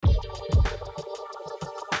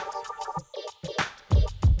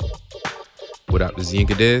What up? This is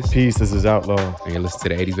Yinka Diz, Peace, this is Outlaw. and you're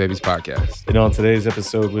listening to the 80s Babies podcast. And on today's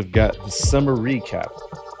episode, we've got the summer recap,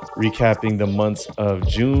 recapping the months of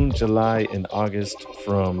June, July, and August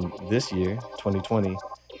from this year, 2020.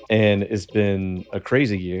 And it's been a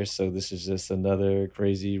crazy year, so this is just another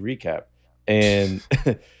crazy recap. And,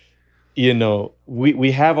 you know,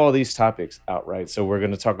 we have all these topics out, right? So we're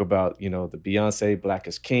going to talk about, the Beyonce Black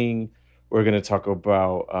is King. We're going to talk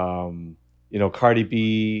about, Cardi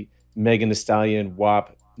B, Megan Thee Stallion,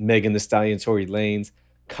 WAP, Megan Thee Stallion, Tory Lanez,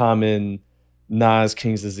 Common, Nas,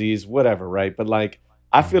 King's Disease, whatever, right? But like,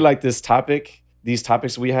 I feel like these topics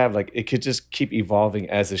we have, like it could just keep evolving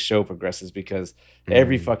as the show progresses because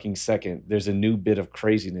every fucking second there's a new bit of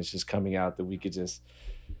craziness just coming out that we could just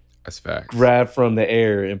That's facts. grab from the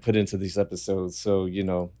air and put into these episodes. So,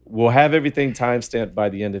 we'll have everything timestamped by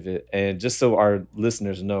the end of it. And just so our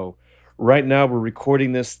listeners know, right now we're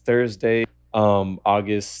recording this Thursday,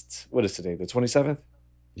 August, what is today? The 27th?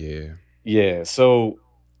 Yeah. Yeah. So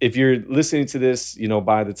if you're listening to this,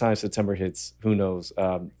 by the time September hits, who knows?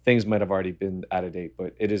 Things might have already been out of date,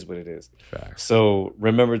 but it is what it is. Facts. So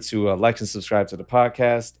remember to like and subscribe to the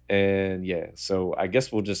podcast. And yeah, so I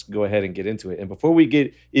guess we'll just go ahead and get into it. And before we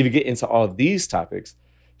even get into all these topics,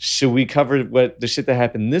 should we cover the shit that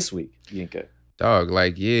happened this week, Yinka? Dog,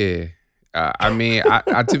 like, yeah.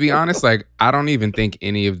 I to be honest, like, I don't even think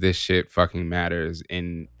any of this shit fucking matters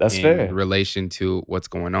in fair. relation to what's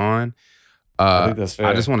going on. I think that's fair.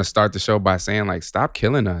 I just want to start the show by saying, like, stop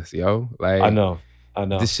killing us, yo. Like, I know.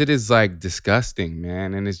 This shit is like disgusting,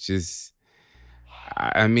 man. And it's just,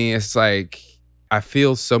 it's like, I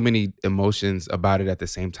feel so many emotions about it at the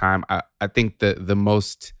same time. I think the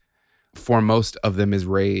most foremost of them is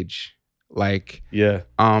rage. Like, yeah.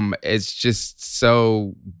 It's just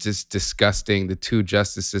so disgusting, the two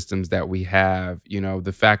justice systems that we have,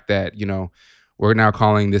 the fact that, we're now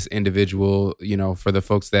calling this individual, for the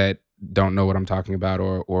folks that don't know what I'm talking about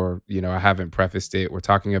or I haven't prefaced it. We're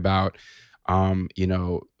talking about, the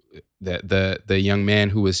young man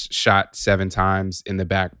who was shot 7 times in the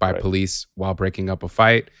back by police while breaking up a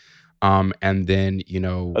fight. And then,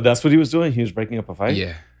 That's what he was doing? He was breaking up a fight?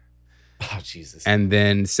 Yeah. Oh, Jesus. And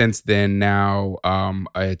then since then now,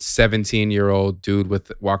 a 17-year-old dude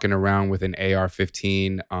walking around with an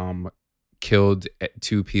AR-15 killed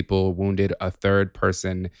 2 people, wounded a 3rd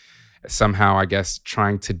person, somehow, I guess,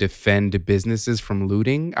 trying to defend businesses from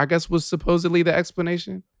looting, I guess was supposedly the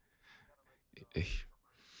explanation.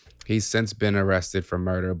 He's since been arrested for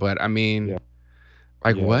murder, but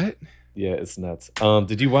what? Yeah, it's nuts.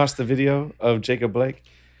 Did you watch the video of Jacob Blake?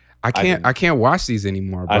 I can't watch these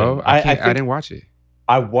anymore, bro. I didn't watch it.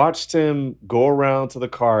 I watched him go around to the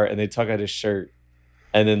car and they tug at his shirt.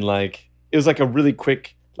 And then it was like a really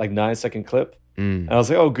quick 9-second clip. And I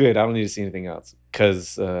was like, oh, good. I don't need to see anything else.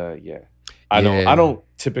 Cause I don't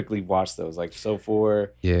typically watch those.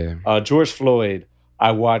 For George Floyd,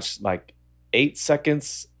 I watched 8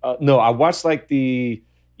 seconds. I watched they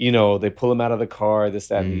pull him out of the car, this,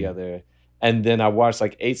 that, and the other. And then I watched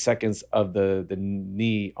 8 seconds of the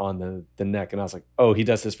knee on the neck. And I was like, oh, he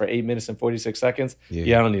does this for 8 minutes and 46 seconds?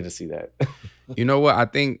 Yeah, I don't need to see that. You know what? I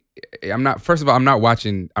think I'm not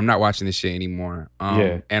watching this shit anymore.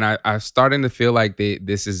 And I'm starting to feel like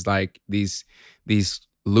this is these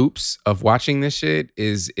loops of watching this shit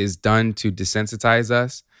is done to desensitize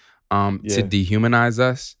us, to dehumanize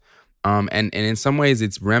us. And in some ways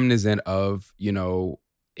it's reminiscent of,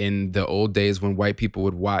 in the old days when white people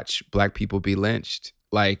would watch black people be lynched.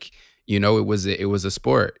 It was a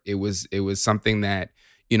sport. It was something that,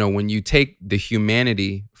 when you take the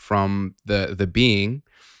humanity from the being,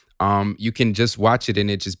 you can just watch it and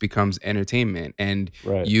it just becomes entertainment. And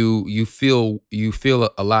you feel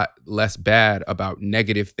a lot less bad about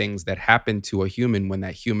negative things that happen to a human when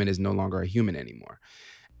that human is no longer a human anymore.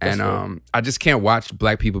 And I just can't watch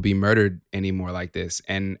black people be murdered anymore like this.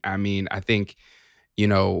 And I think,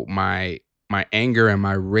 my anger and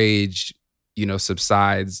my rage,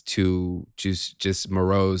 subsides to just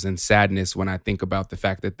morose and sadness when I think about the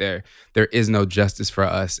fact that there is no justice for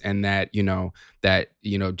us, and that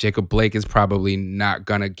Jacob Blake is probably not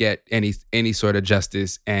gonna get any sort of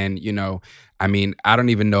justice. And I don't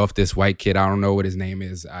even know if this white kid, I don't know what his name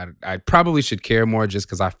is. I probably should care more, just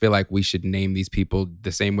because I feel like we should name these people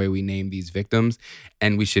the same way we name these victims,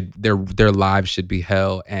 and their lives should be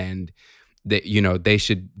hell, and they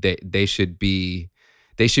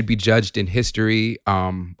should be judged in history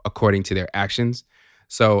according to their actions.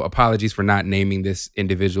 So apologies for not naming this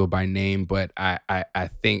individual by name, but I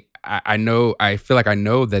think I feel like I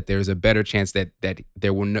know that there's a better chance that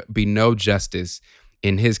there will be no justice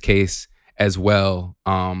in his case as well,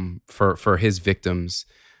 for his victims,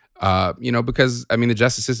 Because I mean the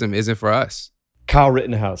justice system isn't for us. Kyle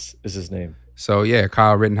Rittenhouse is his name. So yeah,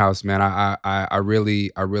 Kyle Rittenhouse, man, I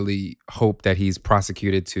really hope that he's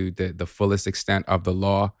prosecuted to the fullest extent of the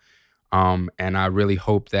law. And I really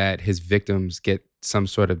hope that his victims get some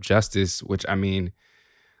sort of justice, which I mean,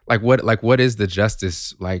 what is the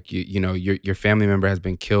justice? Like your family member has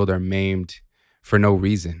been killed or maimed for no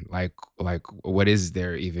reason. Like what is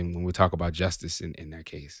there even when we talk about justice in that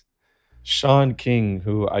case? Sean King,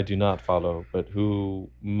 who I do not follow, but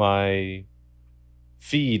who my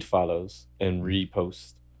feed follows and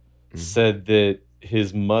reposts, said that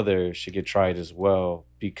his mother should get tried as well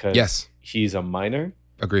because he's a minor.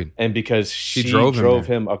 Agreed. And because she drove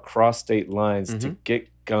him across state lines to get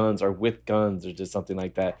guns or with guns or just something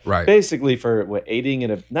like that. Right. Basically for not aiding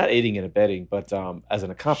and abetting, but as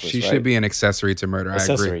an accomplice. She should be an accessory to murder.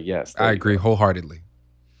 Accessory, I agree. Yes. I agree wholeheartedly.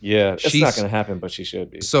 Yeah, it's not going to happen, but she should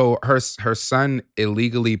be. So her son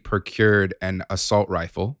illegally procured an assault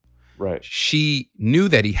rifle. Right. She knew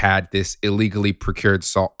that he had this illegally procured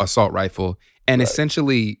assault rifle and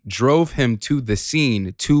essentially drove him to the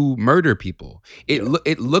scene to murder people.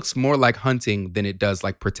 It looks more like hunting than it does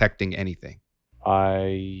like protecting anything.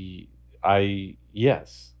 Yes.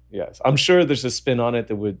 I'm sure there's a spin on it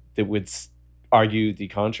that would argue the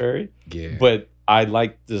contrary. Yeah. But I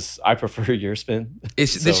like this. I prefer your spin.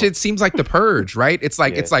 This shit seems like The Purge, right? It's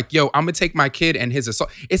like, yo, I'm gonna take my kid and his assault.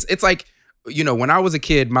 It's like, when I was a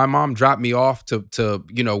kid, my mom dropped me off to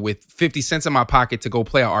with 50 cents in my pocket to go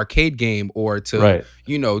play an arcade game or to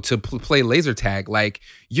play laser tag. Like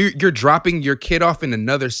you're dropping your kid off in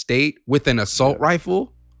another state with an assault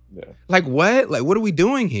rifle. Yeah. Like what? Like what are we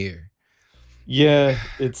doing here? Yeah,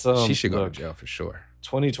 it's she should go to jail for sure.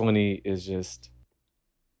 2020 is just.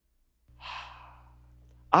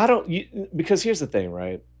 Because here's the thing,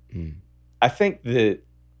 right? I think that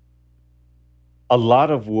a lot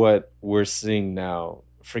of what we're seeing now,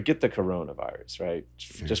 forget the coronavirus, right?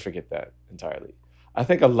 Just forget that entirely. I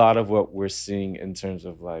think a lot of what we're seeing in terms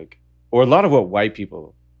of or a lot of what white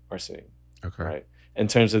people are seeing, right? In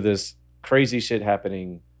terms of this crazy shit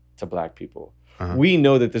happening to Black people. We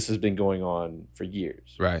know that this has been going on for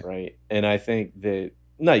years, right? And I think that,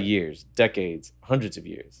 not years, decades, hundreds of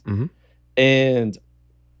years. And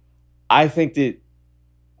I think that,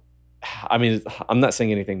 I mean, I'm not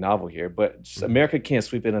saying anything novel here, but America can't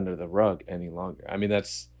sweep it under the rug any longer. I mean,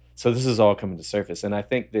 so this is all coming to surface. And I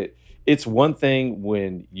think that it's one thing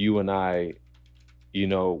when you and I,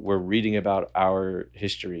 we're reading about our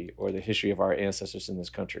history or the history of our ancestors in this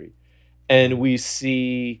country, and we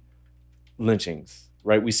see lynchings,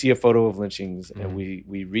 right? We see a photo of lynchings and we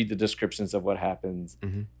read the descriptions of what happens,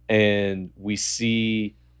 and we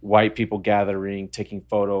see white people gathering, taking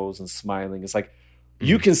photos and smiling. It's like,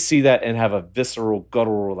 you can see that and have a visceral,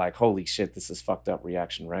 guttural, like, holy shit, this is fucked up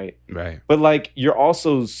reaction, right? Right. But you're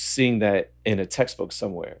also seeing that in a textbook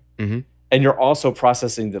somewhere. And you're also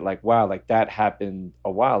processing that wow, that happened a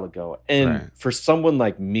while ago. And for someone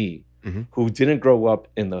like me, who didn't grow up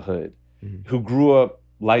in the hood, who grew up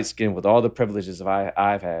light-skinned with all the privileges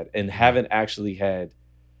I've had and haven't actually had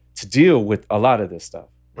to deal with a lot of this stuff,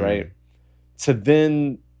 right? To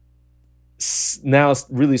then now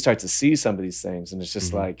really start to see some of these things, and it's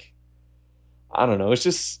just I don't know, it's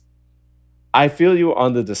just, I feel you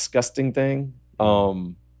on the disgusting thing.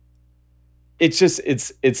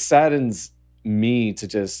 It saddens me to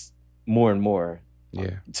just more and more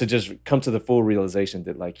to just come to the full realization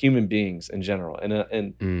that human beings in general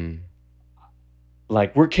and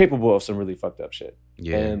we're capable of some really fucked up shit.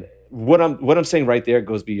 And what I'm saying right there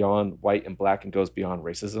goes beyond white and Black and goes beyond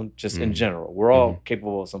racism, just in general. We're all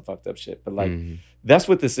capable of some fucked up shit. But that's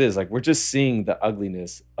what this is. We're just seeing the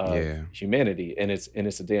ugliness of humanity, and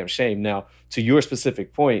it's a damn shame. Now, to your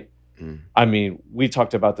specific point, I mean, we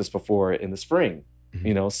talked about this before in the spring.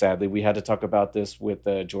 Sadly, we had to talk about this with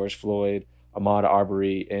George Floyd, Ahmaud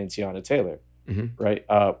Arbery, and Tiana Taylor, right?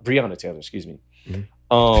 Breonna Taylor, excuse me.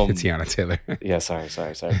 Tiana Taylor. Yeah, sorry.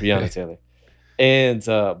 Breonna Taylor. And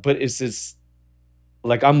but it's just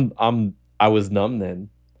I was numb then.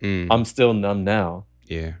 I'm still numb now.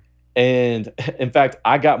 Yeah. And in fact,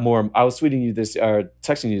 I was tweeting you this or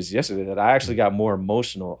texting you this yesterday that I actually got more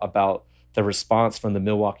emotional about the response from the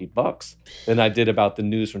Milwaukee Bucks than I did about the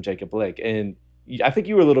news from Jacob Blake. And I think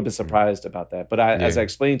you were a little bit surprised about that. But as I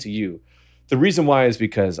explained to you, the reason why is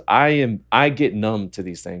because I get numb to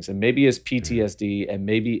these things, and maybe it's PTSD, and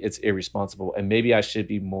maybe it's irresponsible, and maybe I should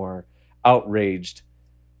be more outraged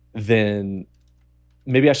than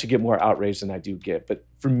I do get. But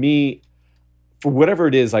for me, for whatever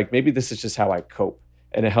it is, maybe this is just how I cope,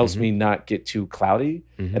 and it helps me not get too cloudy,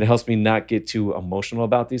 and it helps me not get too emotional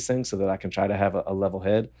about these things, so that I can try to have a level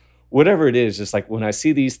head. whatever it is, just like when I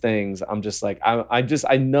see these things, I'm just like I'm just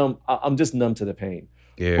numb to the pain.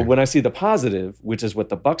 But Yeah. when I see the positive, which is what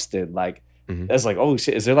the Bucks did, like Hmm. it's like, oh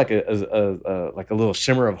shit, is there like a little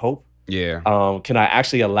shimmer of hope? Yeah. Can I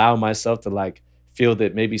actually allow myself to like feel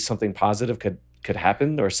that maybe something positive could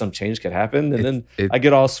happen or some change could happen? And It's then it I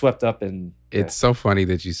get all swept up in yeah. it's so funny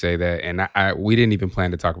that you say that, and we didn't even plan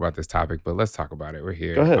to talk about this topic, but let's talk about it. We're Go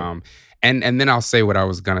here. ahead. And then I'll say what I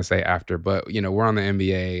was gonna say after. But we're on the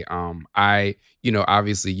NBA.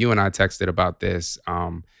 Obviously, you and I texted about this.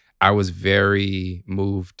 I was very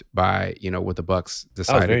moved by what the Bucks I was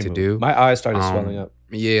decided very to moved. do. My eyes started swelling up.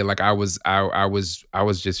 Yeah, like I was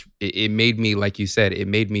just it made me, like you said, it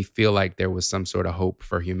made me feel like there was some sort of hope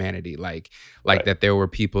for humanity, like Right. that there were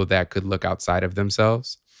people that could look outside of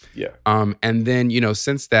themselves. Yeah. And then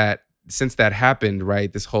since that happened,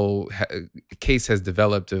 right, this whole case has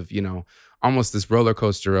developed of almost this roller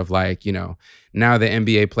coaster of like now the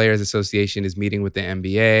NBA Players Association is meeting with the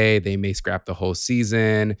NBA. They may scrap the whole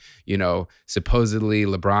season. Supposedly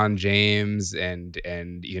LeBron James and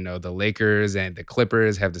the Lakers and the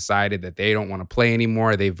Clippers have decided that they don't want to play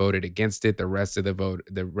anymore. They voted against it. The rest of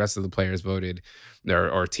the players voted,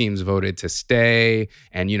 or teams voted to stay,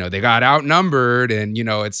 and they got outnumbered, and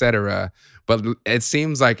et cetera. But it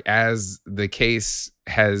seems like as the case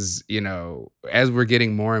has, as we're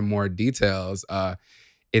getting more and more details,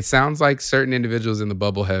 it sounds like certain individuals in the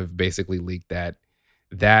bubble have basically leaked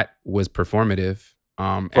that was performative.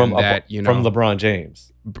 From And that, from LeBron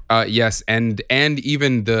James. yes, and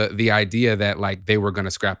even the idea that like they were going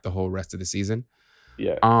to scrap the whole rest of the season.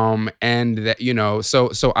 Yeah. And that,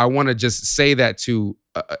 so I want to just say that to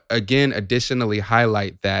again additionally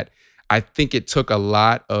highlight that I think it took a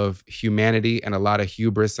lot of humanity and a lot of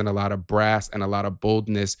hubris and a lot of brass and a lot of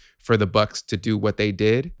boldness for the Bucks to do what they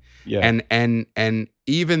did. Yeah. And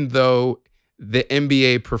even though the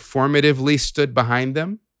NBA performatively stood behind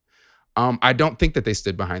them, I don't think that they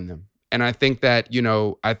stood behind them. And I think that,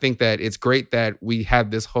 it's great that we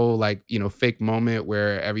had this whole like, fake moment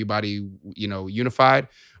where everybody, unified.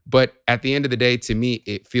 But at the end of the day, to me,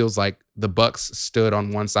 it feels like the Bucks stood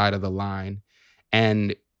on one side of the line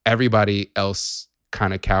and everybody else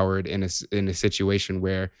kind of cowered in a situation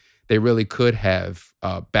where they really could have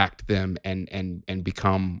backed them and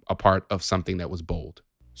become a part of something that was bold.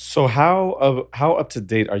 So how up to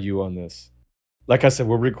date are you on this? Like I said,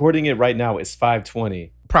 we're recording it right now. It's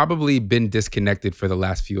 5:20. Probably been disconnected for the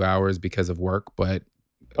last few hours because of work, but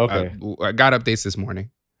Okay. I got updates this morning.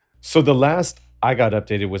 So the last I got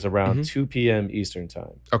updated was around Hmm. 2 p.m. Eastern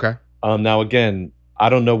time. Okay. Now again, I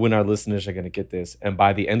don't know when our listeners are going to get this, and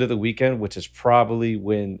by the end of the weekend, which is probably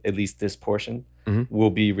when at least this portion Hmm. will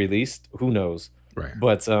be released, who knows? Right.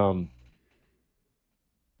 But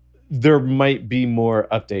there might be more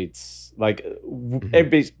updates. Like Hmm.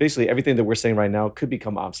 basically everything that we're saying right now could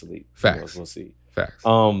become obsolete. Who knows? Facts. We'll see. Facts.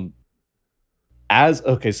 As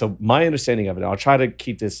okay, so my understanding of it, I'll try to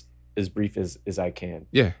keep this as brief as I can.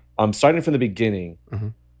 Yeah. Starting from the beginning,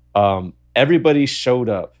 Mhm. everybody showed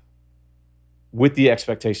up with the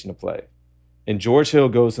expectation to play. And George Hill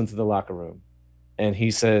goes into the locker room and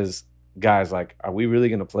he says, guys, like, are we really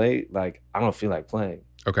gonna play? Like, I don't feel like playing.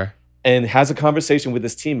 Okay. And has a conversation with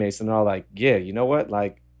his teammates, and they're all like, yeah, you know what?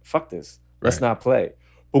 Like, fuck this. Let's Right. not play.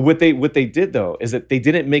 But what they did though is that they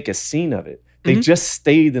didn't make a scene of it. They Mhm. just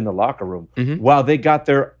stayed in the locker room Mhm. while they got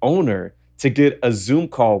their owner to get a Zoom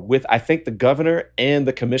call with, I think, the governor and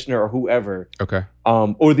the commissioner or whoever, Okay.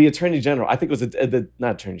 or the attorney general. I think it was the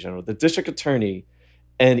not attorney general, the district attorney,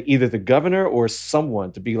 and either the governor or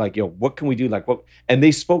someone to be like, yo, what can we do? Like, what? And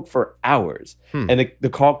they spoke for hours. Hmm. And the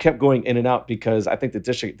call kept going in and out because I think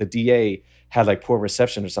the DA had like poor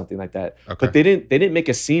reception or something like that. Okay. But they didn't make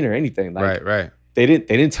a scene or anything. Like, Right. Right. they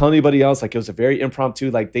didn't tell anybody else. Like, it was a very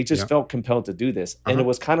impromptu. Like, they just Yeah. felt compelled to do this. And Uh-huh. it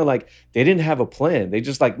was kind of like they didn't have a plan. They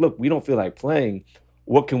just like, look, we don't feel like playing.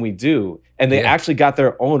 What can we do? And they Yeah. actually got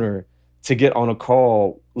their owner to get on a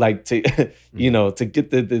call, like to Mhm. to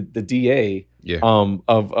get the DA Yeah.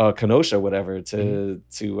 of Kenosha, whatever, Mhm.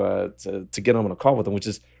 to get on a call with them, which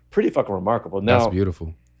is pretty fucking remarkable. That's Now,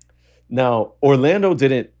 beautiful. Orlando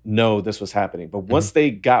didn't know this was happening, but once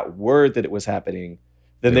they got word that it was happening,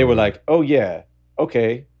 then They they were were like, like, "Oh yeah,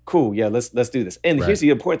 okay, cool, yeah, let's do this." And Right. here's the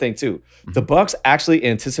important thing too: the Mhm. Bucks actually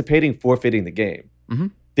anticipating forfeiting the game.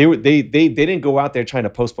 Mhm. They didn't go out there trying to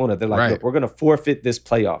postpone it. They're like, Right. "Look, we're gonna forfeit this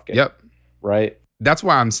playoff game." Yep. Right? That's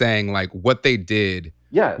why I'm saying like what they did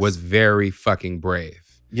Yes. was very fucking brave.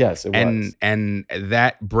 Yes, it was. And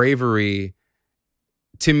that bravery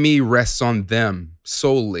to me rests on them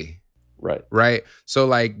solely. Right. Right. So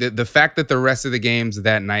like the fact that the rest of the games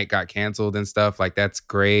that night got canceled and stuff, like that's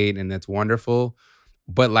great and that's wonderful.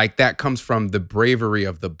 but like that comes from the bravery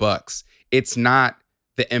of the Bucks. It's not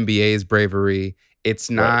the NBA's bravery. It's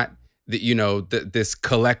not this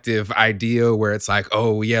collective idea where it's like,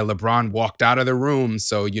 oh yeah, LeBron walked out of the room,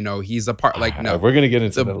 so he's a part. Like, no, we're gonna get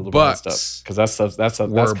into the LeBron Bucks stuff because that's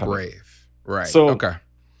were brave, right? So okay,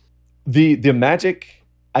 the Magic,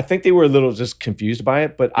 I think they were a little just confused by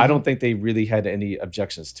it, but I don't think they really had any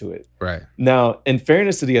objections to it. Right. Now, in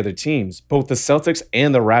fairness to the other teams, both the Celtics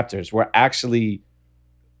and the Raptors were actually,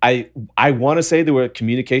 I want to say there were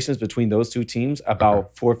communications between those two teams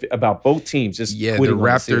about about both teams just the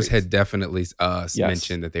Raptors had definitely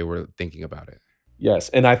mentioned that they were thinking about it. Yes,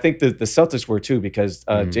 and I think that the Celtics were too, because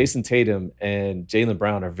Jason Tatum and Jaylen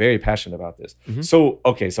Brown are very passionate about this. So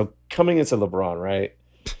coming into LeBron, right?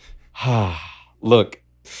 Look,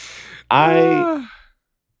 I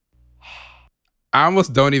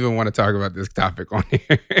almost don't even want to talk about this topic on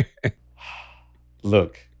here.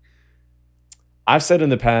 Look, I've said in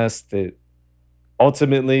the past that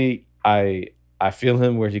ultimately I feel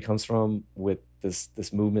him where he comes from with this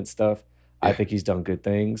movement stuff. Yeah. I think he's done good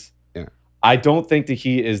things. Yeah. I don't think that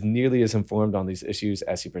he is nearly as informed on these issues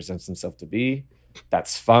as he presents himself to be.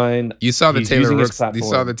 That's fine. You saw the Taylor Rooks. You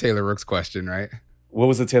saw the Taylor Rooks question, right? What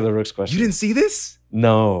was the Taylor Rooks question? You didn't see this?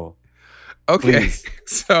 No. Okay. Please.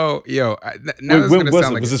 So, now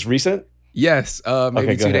was this recent? Yes.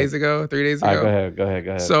 Maybe 2 days ago, 3 days ago. Go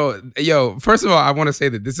ahead. So, first of all, I want to say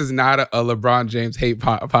that this is not a LeBron James hate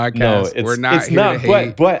podcast. No, we're not it's here not, to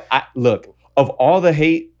hate. But look, of all the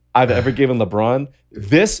hate I've ever given LeBron,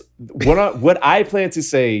 what I plan to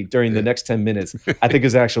say during the next 10 minutes, I think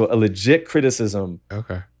is a legit criticism.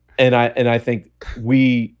 Okay. And I think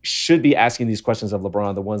we should be asking these questions of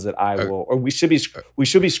LeBron, the ones that we should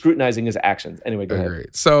be scrutinizing his actions. Anyway, go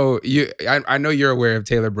ahead. So I know you're aware of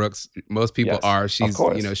Taylor Brooks. Most people are. She's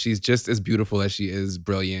she's just as beautiful as she is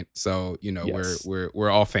brilliant. So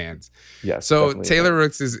we're all fans. Yes. So Taylor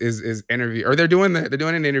Brooks is interview, or they're doing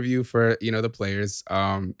an interview for the players.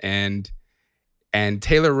 And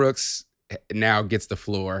Taylor Brooks now gets the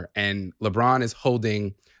floor, and LeBron is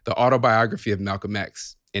holding the autobiography of Malcolm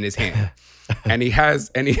X in his hand. and he has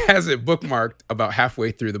it bookmarked about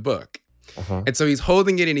halfway through the book. And so he's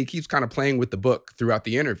holding it and he keeps kind of playing with the book throughout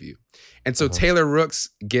the interview. And so Taylor Brooks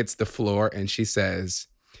gets the floor and she says,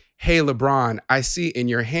 "Hey, LeBron, I see in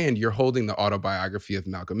your hand you're holding the autobiography of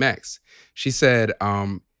Malcolm X." She said,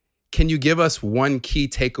 "Can you give us one key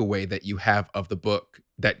takeaway that you have of the book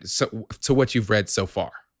to what you've read so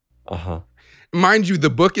far?" Mind you, the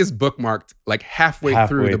book is bookmarked like halfway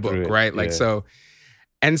through the book, right? Like, so...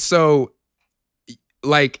 And so,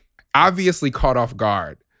 like, obviously caught off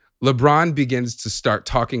guard, LeBron begins to start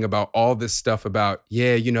talking about all this stuff about,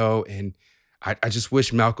 and I just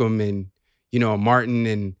wish Malcolm and, Martin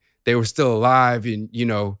and they were still alive. And,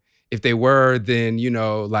 if they were, then,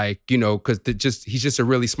 because he's just a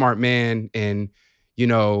really smart man. And, he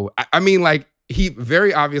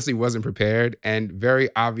very obviously wasn't prepared, and very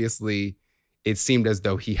obviously it seemed as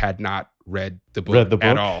though he had not read the book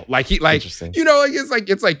at all.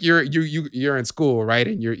 It's like you're in school, right?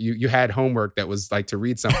 And you had homework that was like to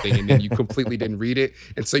read something, and then you completely didn't read it,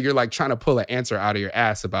 and so you're like trying to pull an answer out of your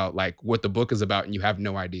ass about like what the book is about, and you have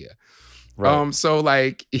no idea. Right. So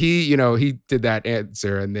like he did that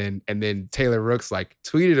answer, and then Taylor Brooks like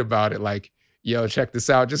tweeted about it, like, "Yo, check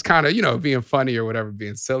this out," just kind of being funny or whatever,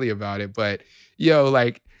 being silly about it, but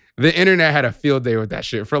like. The internet had a field day with that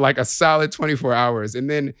shit for like a solid 24 hours. And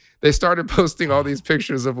then they started posting all these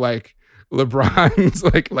pictures of like LeBron's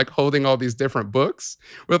like holding all these different books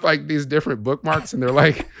with like these different bookmarks. And they're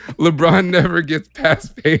like, LeBron never gets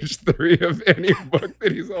past page 3 of any book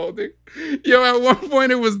that he's holding. At one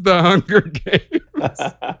point it was The Hunger Games.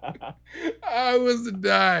 I was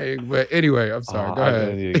dying. But anyway, I'm sorry. Go ahead.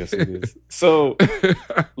 I need to get some of these. So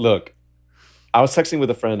look, I was texting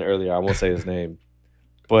with a friend earlier. I won't say his name.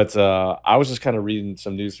 But I was just kind of reading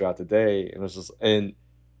some news throughout the day, and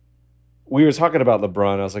we were talking about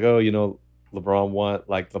LeBron. I was like,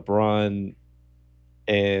 LeBron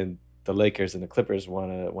and the Lakers and the Clippers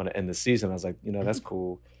want to end the season. I was like, that's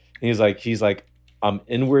cool. And he's like, I'm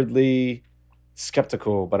inwardly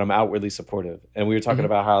skeptical, but I'm outwardly supportive. And we were talking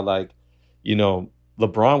about how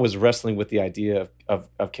LeBron was wrestling with the idea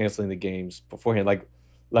of canceling the games beforehand,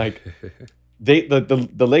 like. The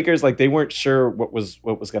Lakers, like, they weren't sure what was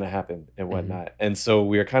going to happen and whatnot, and so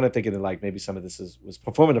we were kind of thinking that like maybe some of this was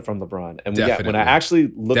performative from LeBron. And when I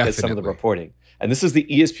actually looked at some of the reporting, and this is the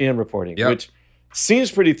ESPN reporting, which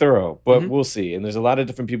seems pretty thorough, but we'll see. And there's a lot of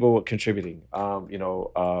different people contributing.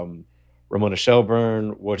 Ramona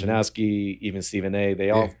Shelburne, Wojnarowski, even Stephen A.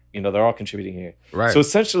 They all, they're all contributing here. Right. So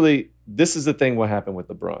essentially, this is the thing. What happened with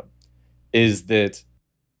LeBron is that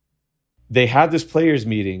they had this players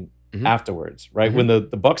meeting afterwards, right? When the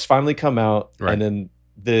Bucks finally come out, and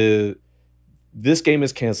then this game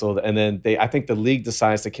is canceled, and then I think the league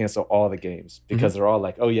decides to cancel all the games because they're all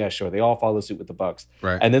like, oh yeah, sure. They all follow suit with the Bucks.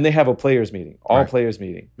 Right. And then they have a players meeting, players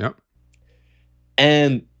meeting. Yep.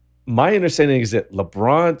 And my understanding is that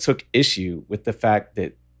LeBron took issue with the fact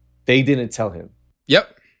that they didn't tell him.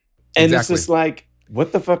 Yep. And it's just like,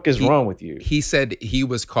 what the fuck is wrong with you? He said he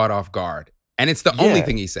was caught off guard. And it's the only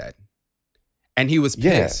thing he said. And he was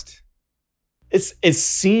pissed. It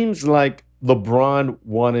seems like LeBron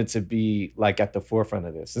wanted to be like at the forefront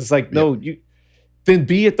of this. It's like, no, you then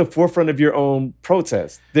be at the forefront of your own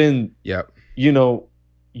protest. Then, you know,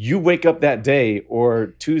 you wake up that day or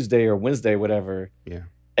Tuesday or Wednesday, whatever,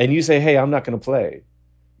 and you say, hey, I'm not going to play.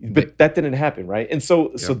 But that didn't happen, right? And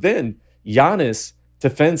so then Giannis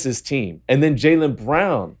defends his team, and then Jaylen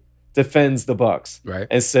Brown defends the Bucks,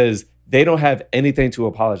 and says they don't have anything to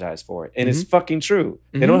apologize for, and it's fucking true.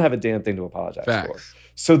 They don't have a damn thing to apologize for.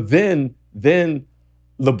 So then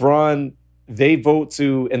LeBron, they vote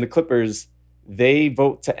to, and the Clippers, they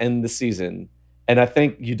vote to end the season, and I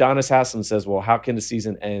think Udonis Haslem says, "Well, how can the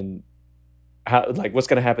season end? How, like, what's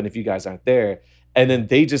going to happen if you guys aren't there?" And then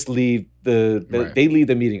they just leave they leave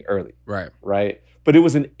the meeting early, right? But it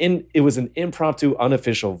was an impromptu,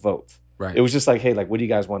 unofficial vote. Right. It was just like, hey, like, what do you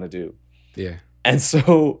guys want to do? Yeah. And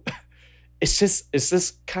so it's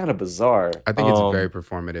just kind of bizarre. I think it's very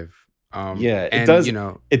performative. It does. You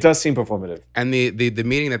know, it does seem performative. And the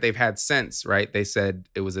meeting that they've had since, right? They said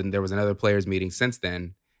there was another players meeting since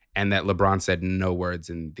then, and that LeBron said no words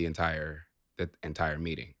in the entire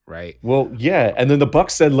meeting, right? Well, yeah, and then the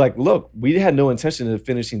Bucks said, like, look, we had no intention of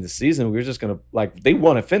finishing the season. We were just gonna, like, they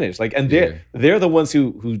want to finish, like, and they're the ones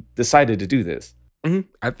who decided to do this.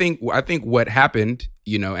 I think what happened,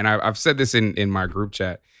 you know, and I've said this in my group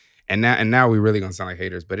chat, and now we're really gonna sound like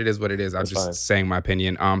haters, but it is what it is. I'm just saying my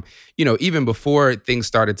opinion. You know, even before things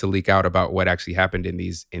started to leak out about what actually happened in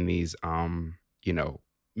these you know,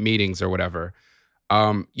 meetings or whatever,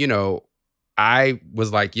 you know, I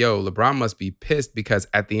was like, yo, LeBron must be pissed because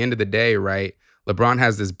at the end of the day, right, LeBron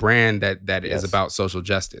has this brand that is about social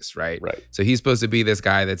justice, right? Right. So he's supposed to be this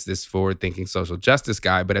guy that's this forward-thinking social justice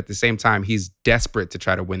guy, but at the same time, he's desperate to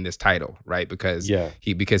try to win this title, right? Because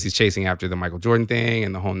he's chasing after the Michael Jordan thing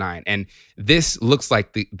and the whole nine. And this looks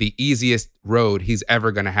like the easiest road he's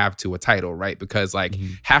ever gonna have to a title, right? Because like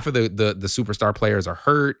half of the superstar players are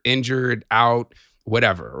hurt, injured, out,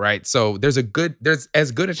 whatever, right? So there's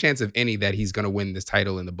as good a chance of any that he's going to win this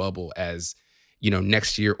title in the bubble as, you know,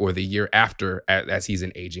 next year or the year after, as he's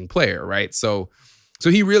an aging player, right? So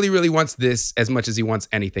he really, really wants this as much as he wants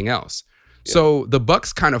anything else. Yeah. So the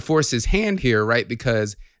Bucks kind of force his hand here, right?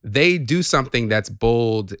 Because they do something that's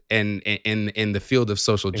bold and in the field of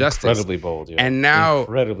social justice. Incredibly bold, yeah. And now,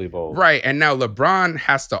 incredibly bold. Right. And now LeBron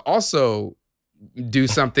has to also do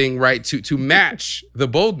something, right, to match the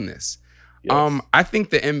boldness. Yes. I think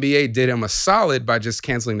the NBA did him a solid by just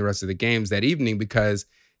canceling the rest of the games that evening, because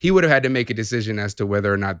he would have had to make a decision as to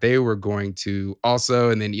whether or not they were going to also,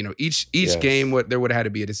 and then, you know, each game there would have had to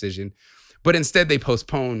be a decision. But instead they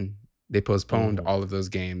postponed all of those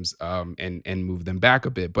games and moved them back a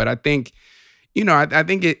bit. But I think, you know, I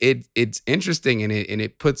think it's interesting, and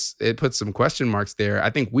it puts some question marks there. I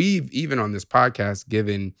think we've even on this podcast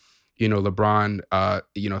given, you know, LeBron,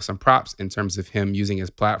 you know, some props in terms of him using his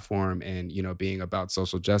platform and, you know, being about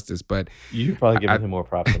social justice. But you've probably given him more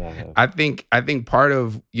props than I have. I think part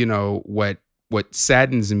of, you know, what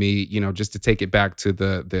saddens me, you know, just to take it back to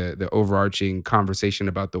the overarching conversation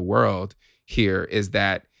about the world here, is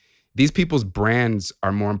that these people's brands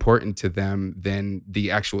are more important to them than the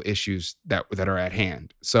actual issues that are at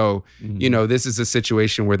hand. So, you know, this is a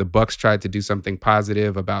situation where the Bucks tried to do something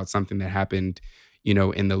positive about something that happened, you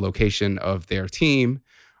know, in the location of their team.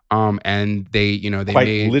 And they, you know, they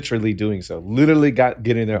quite literally doing so. Literally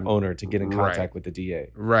getting their owner to get in contact with the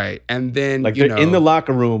DA. Right. And then, like, they're in the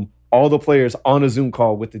locker room, all the players on a Zoom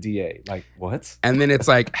call with the DA. Like, what? And then it's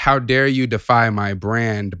like, how dare you defy my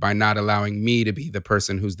brand by not allowing me to be the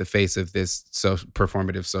person who's the face of this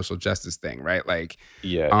performative social justice thing, right? Like,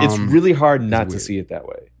 yeah, it's really hard not to see it that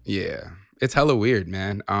way. Yeah. It's hella weird,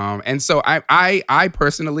 man. And so I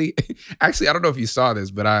personally, actually, I don't know if you saw this,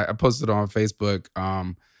 but I posted on Facebook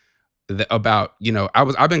about, you know,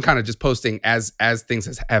 I've been kind of just posting as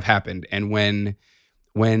things have happened. And when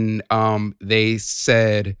they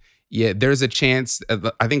said, yeah, there's a chance,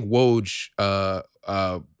 I think Woj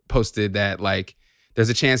posted that, like, there's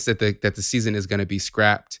a chance that the season is going to be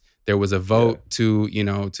scrapped. There was a vote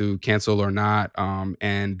to cancel or not,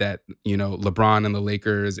 and that, you know, LeBron and the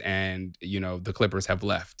Lakers and, you know, the Clippers have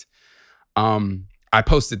left. I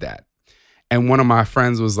posted that. And one of my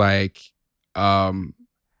friends was like,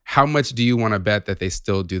 how much do you want to bet that they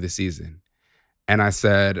still do the season? And I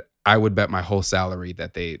said, I would bet my whole salary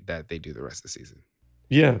that they do the rest of the season.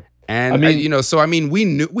 Yeah. And I mean, we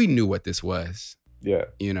knew what this was. Yeah.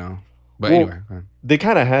 But anyway. They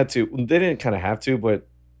kind of had to. They didn't kind of have to, but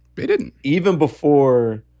they didn't. Even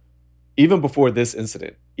before this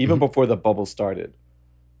incident, even before the bubble started,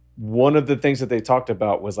 one of the things that they talked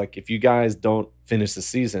about was like, if you guys don't finish the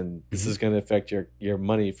season, this is going to affect your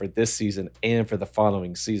money for this season and for the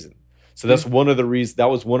following season. So that's one of the reasons. That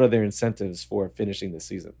was one of their incentives for finishing the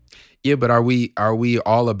season. Yeah, but are we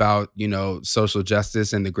all about social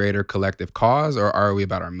justice and the greater collective cause, or are we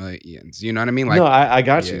about our millions? You know what I mean? Like, no, I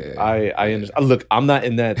got you. I understand. Look, I'm not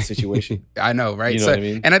in that situation. I know, right? You know what I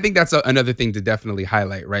mean? And I think that's another thing to definitely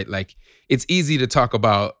highlight, right? Like, it's easy to talk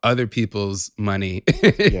about other people's money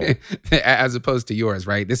as opposed to yours,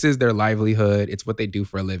 right? This is their livelihood. It's what they do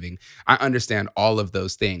for a living. I understand all of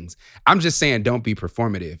those things. I'm just saying, don't be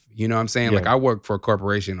performative. You know what I'm saying? Yeah. Like, I work for a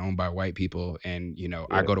corporation owned by white people, and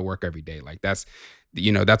I go to work every day. Like, that's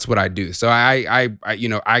what I do. So I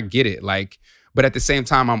get it. Like, but at the same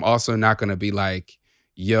time, I'm also not gonna be like,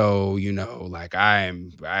 yo, like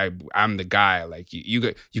I'm the guy. Like,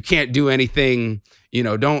 you can't do anything.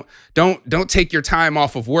 Don't take your time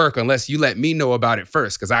off of work unless you let me know about it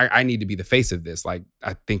first, because I need to be the face of this. Like,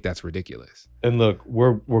 I think that's ridiculous. And look,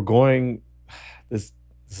 we're going. This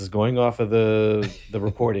is going off of the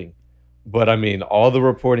reporting. But I mean, all the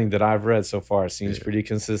reporting that I've read so far seems pretty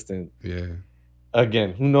consistent. Yeah.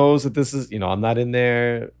 Again, who knows if this is, I'm not in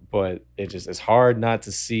there, but it's hard not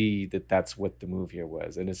to see that that's what the move here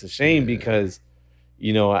was. And it's a shame because,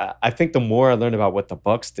 I think the more I learned about what the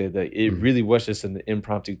Bucks did, that it really was just an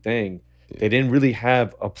impromptu thing. Yeah. They didn't really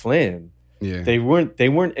have a plan. Yeah. They weren't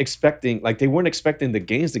expecting the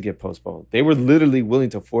games to get postponed. They were literally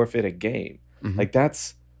willing to forfeit a game. Mm-hmm. Like,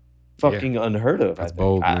 that's fucking unheard of. That's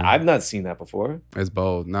bold, man. I've not seen that before. It's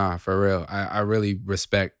bold. Nah, for real. I really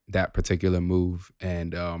respect that particular move,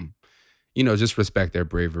 and just respect their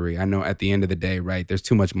bravery. I know at the end of the day, right, there's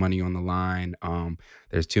too much money on the line.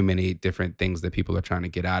 There's too many different things that people are trying to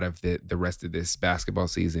get out of the rest of this basketball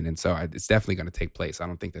season, and so it's definitely going to take place. I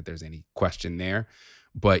don't think that there's any question there.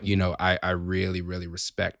 But I really, really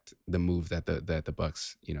respect the move that the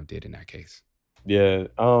Bucks did in that case. Yeah.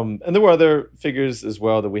 And there were other figures as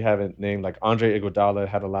well that we haven't named, like Andre Iguodala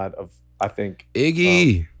had a lot of, I think.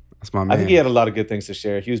 Iggy. That's my man. I think he had a lot of good things to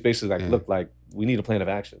share. He was basically like, look, like, we need a plan of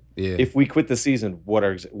action. Yeah. If we quit the season, what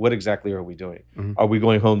exactly are we doing? Mm-hmm. Are we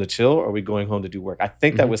going home to chill, or are we going home to do work? I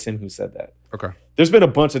think that was him who said that. Okay. There's been a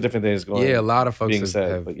bunch of different things going on. Yeah, a lot of folks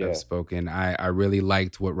have spoken. I really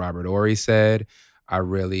liked what Robert Horry said. I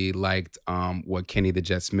really liked what Kenny the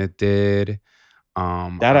Jet Smith did.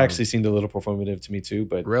 That actually seemed a little performative to me too,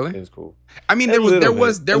 but really, it was cool. I mean, there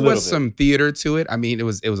was some theater to it. I mean, it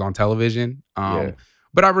was on television.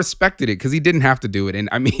 But I respected it because he didn't have to do it. And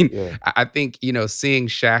I mean, I think, seeing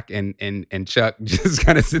Shaq and Chuck just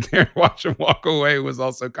kind of sit there and watch him walk away was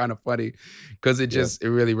also kind of funny, because it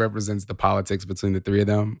really represents the politics between the three of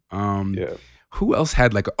them. Who else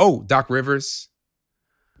had Doc Rivers?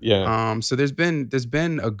 Yeah. So there's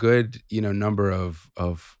been a good, number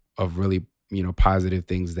of really, positive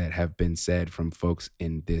things that have been said from folks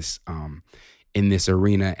in this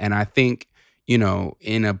arena. And I think, in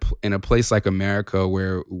a place like America,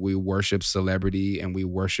 where we worship celebrity and we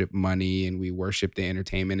worship money and we worship the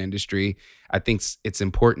entertainment industry, I think it's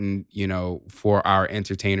important, for our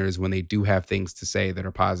entertainers, when they do have things to say that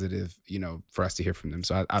are positive, for us to hear from them.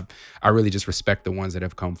 So I really just respect the ones that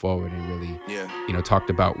have come forward and really, talked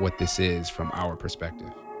about what this is from our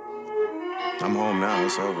perspective. I'm home now.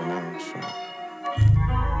 It's over now. Sure.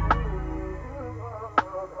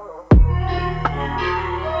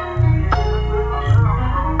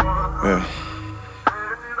 Yeah.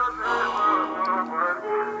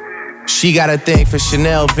 She got a thing for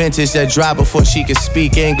Chanel vintage that dropped before she could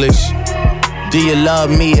speak English. Do you love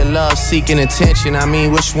me or love seeking attention? I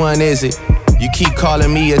mean, which one is it? You keep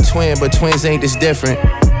calling me a twin, but twins ain't this different.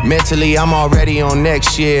 Mentally, I'm already on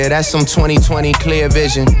next year. That's some 2020 clear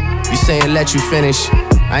vision. You saying let you finish,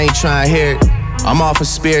 I ain't trying to hear it. I'm off of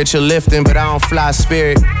spiritual lifting, but I don't fly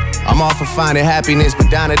spirit. I'm off of finding happiness, but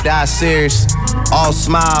down to die serious. All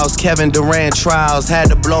smiles, Kevin Durant trials. Had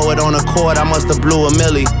to blow it on a court, I must have blew a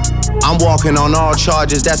milli. I'm walking on all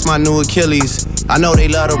charges, that's my new Achilles. I know they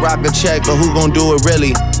love to rock a check, but who gon' do it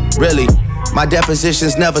really? Really? My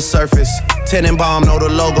depositions never surface. Tenenbaum know the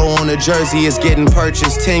logo on the jersey is getting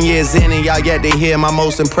purchased. 10 years in and y'all yet to hear my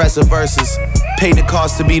most impressive verses. Paid the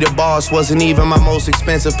cost to be the boss, wasn't even my most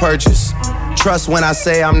expensive purchase. Trust when I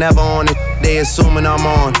say I'm never on it, they assuming I'm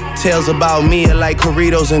on. Tales about me are like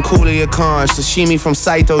Corritos and Culiacán. Sashimi from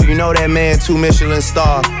Saito, you know that man, 2 Michelin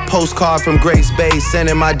star. Postcard from Grace Bay,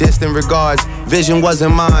 sending my distant regards. Vision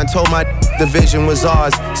wasn't mine, told my the vision was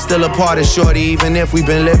ours. Still a part of shorty, even if we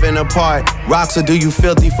been living apart. Rocks will do you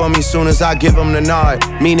filthy for me soon as I give him the nod.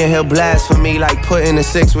 Meaning he'll blast for me like putting a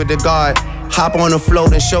 6 with the guard. Hop on the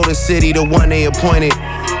float and show the city the one they appointed.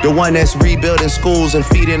 The one that's rebuilding schools and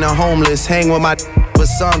feeding the homeless. Hang with my but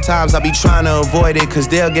sometimes I be trying to avoid it, cause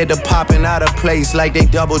they'll get to popping out of place like they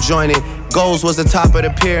double jointed. Goals was the top of the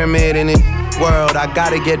pyramid in this world. I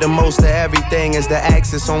gotta get the most of everything as the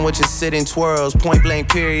axis on which it's sitting twirls. Point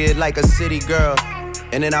blank period like a city girl.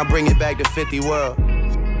 And then I bring it back to 50 World.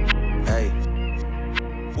 Hey.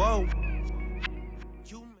 Whoa.